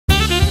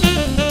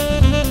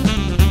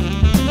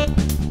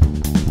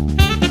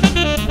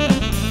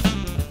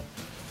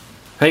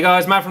Hey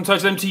guys, Matt from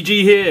Total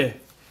MTG here,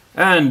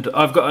 and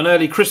I've got an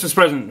early Christmas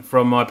present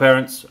from my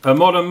parents, a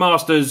Modern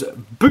Masters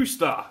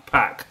booster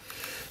pack.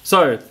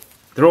 So,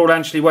 they're all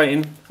anxiously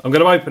waiting. I'm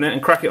going to open it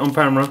and crack it on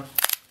camera.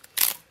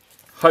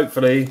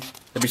 Hopefully,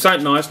 it'll be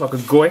something nice, like a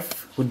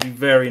goif, would be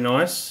very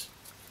nice.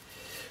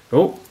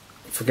 Oh,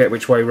 forget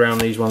which way round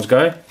these ones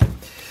go.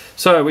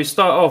 So, we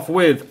start off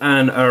with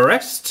an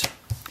Arrest,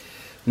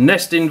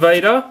 Nest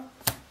Invader,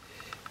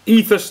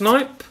 Ether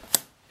Snipe,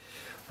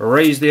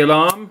 Raise the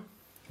Alarm,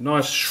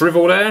 nice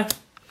shrivel there,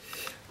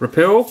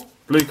 Repeal,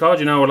 blue card,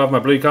 you know I love my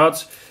blue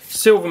cards,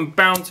 Sylvan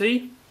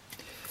Bounty,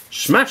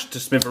 Smash to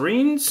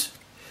Smithereens,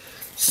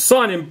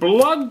 Sign in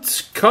Blood,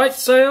 Kite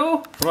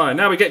Sail. Right,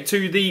 now we get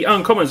to the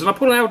uncommons, and I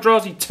put an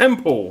Eldrazi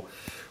Temple.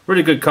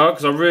 Really good card,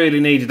 because I really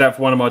needed that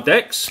for one of my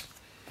decks.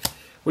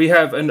 We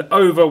have an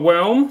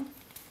Overwhelm,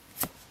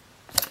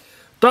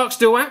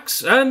 Darksteel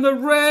Axe, and the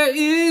rare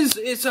is,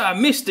 it's a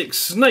Mystic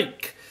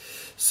Snake.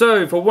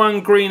 So, for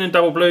 1 green and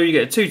double blue, you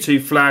get a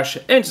 2/2 flash,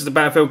 enters the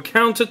battlefield,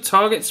 counter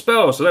target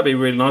spell. So that'd be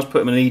really nice, put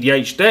them in an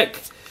EDH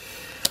deck.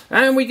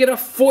 And we get a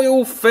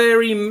Foil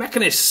Fairy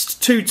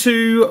Mechanist,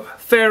 2/2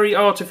 Fairy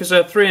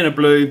Artificer, 3 and a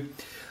blue.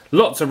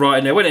 Lots of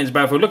writing there. When it enters the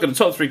battlefield, look at the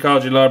top 3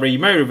 cards of your library. You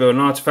may reveal an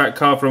artifact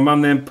card from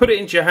among them, put it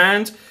into your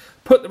hand,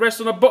 put the rest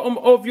on the bottom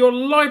of your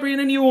library in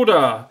any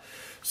order.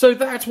 So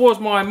that was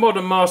my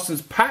Modern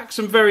Masters pack.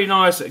 Some very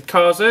nice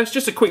cards there. It's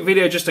just a quick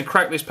video just to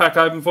crack this pack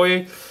open for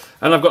you.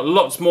 And I've got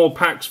lots more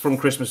packs from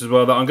Christmas as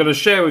well that I'm going to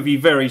share with you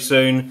very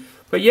soon.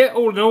 But yeah,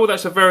 all in all,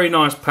 that's a very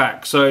nice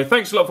pack. So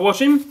thanks a lot for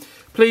watching.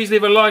 Please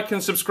leave a like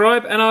and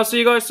subscribe, and I'll see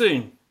you guys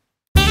soon.